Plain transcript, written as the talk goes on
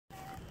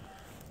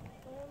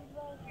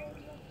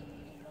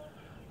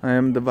I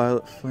am the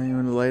violet flame,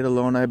 and the light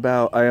alone I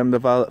bow. I am the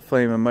violet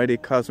flame, a mighty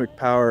cosmic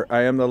power.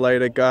 I am the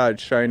light of God,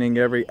 shining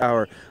every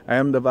hour. I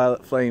am the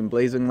violet flame,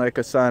 blazing like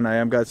a sun. I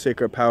am God's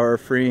sacred power,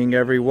 freeing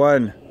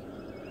everyone.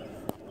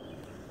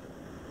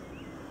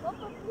 Look,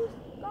 the blue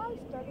sky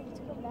starting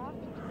to come back.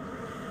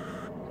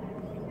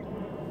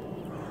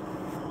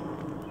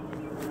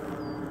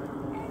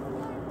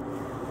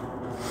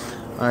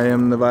 I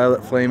am the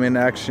violet flame in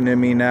action in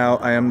me now.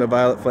 I am the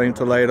violet flame,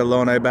 to light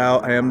alone I bow.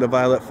 I am the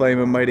violet flame,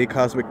 a mighty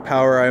cosmic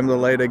power. I am the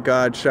light of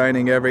God,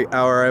 shining every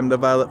hour. I am the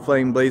violet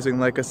flame, blazing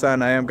like a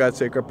sun. I am God's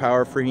sacred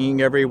power,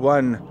 freeing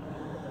everyone.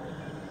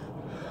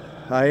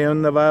 I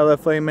am the violet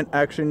flame in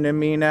action in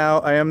me now.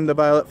 I am the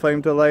violet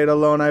flame, to light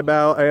alone I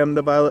bow. I am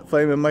the violet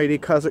flame, a mighty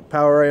cosmic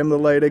power. I am the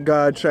light of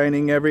God,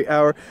 shining every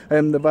hour. I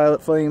am the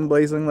violet flame,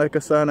 blazing like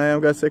a sun. I am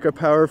God's sacred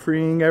power,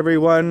 freeing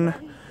everyone.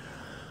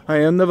 I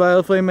am the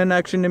violet flame in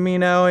action in me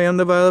now. I am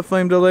the violet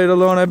flame, to light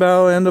alone I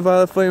bow. I am the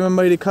violet flame, a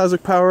mighty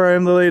cosmic power. I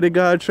am the light of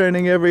God,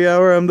 shining every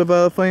hour. I am the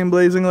violet flame,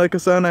 blazing like a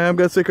sun. I am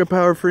God's sacred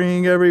power,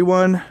 freeing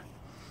everyone.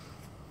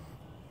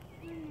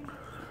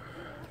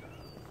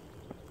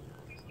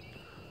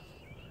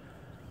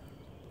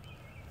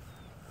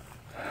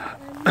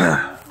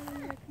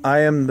 I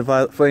am the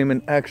violet flame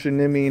in action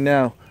in me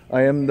now.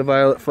 I am the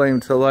violet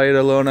flame, to light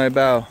alone I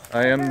bow.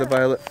 I am the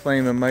violet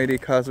flame, a mighty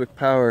cosmic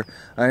power.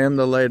 I am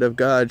the light of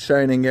God,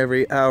 shining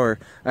every hour.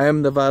 I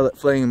am the violet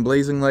flame,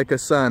 blazing like a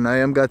sun. I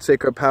am God's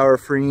sacred power,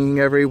 freeing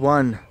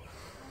everyone.